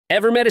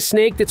Ever met a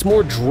snake that's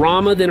more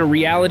drama than a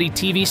reality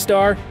TV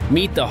star?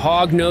 Meet the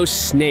Hognose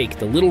Snake,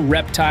 the little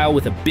reptile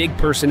with a big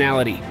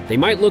personality. They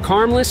might look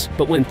harmless,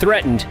 but when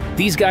threatened,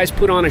 these guys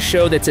put on a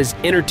show that's as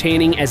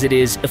entertaining as it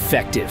is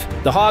effective.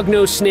 The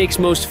Hognose Snake's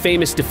most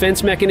famous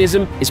defense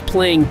mechanism is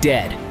playing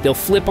dead. They'll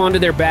flip onto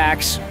their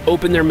backs,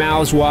 open their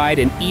mouths wide,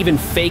 and even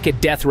fake a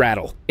death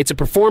rattle. It's a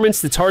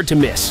performance that's hard to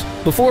miss.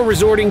 Before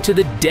resorting to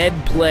the dead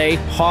play,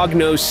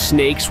 hognose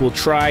snakes will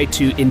try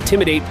to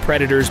intimidate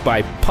predators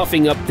by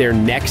puffing up their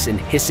necks and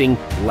hissing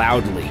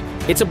loudly.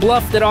 It's a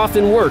bluff that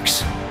often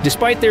works.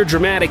 Despite their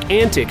dramatic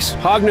antics,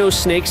 hognose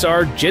snakes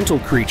are gentle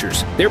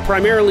creatures. They're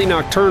primarily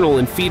nocturnal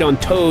and feed on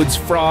toads,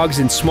 frogs,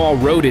 and small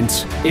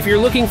rodents. If you're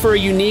looking for a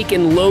unique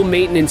and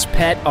low-maintenance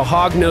pet, a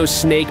hognose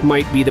snake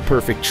might be the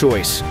perfect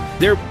choice.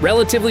 They're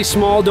relatively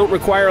small, don't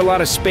require a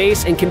lot of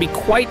space, and can be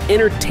quite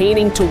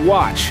entertaining to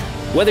watch.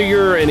 Whether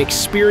you're an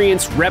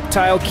experienced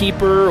reptile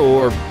keeper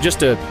or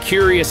just a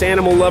curious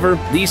animal lover,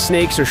 these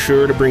snakes are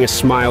sure to bring a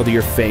smile to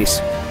your face.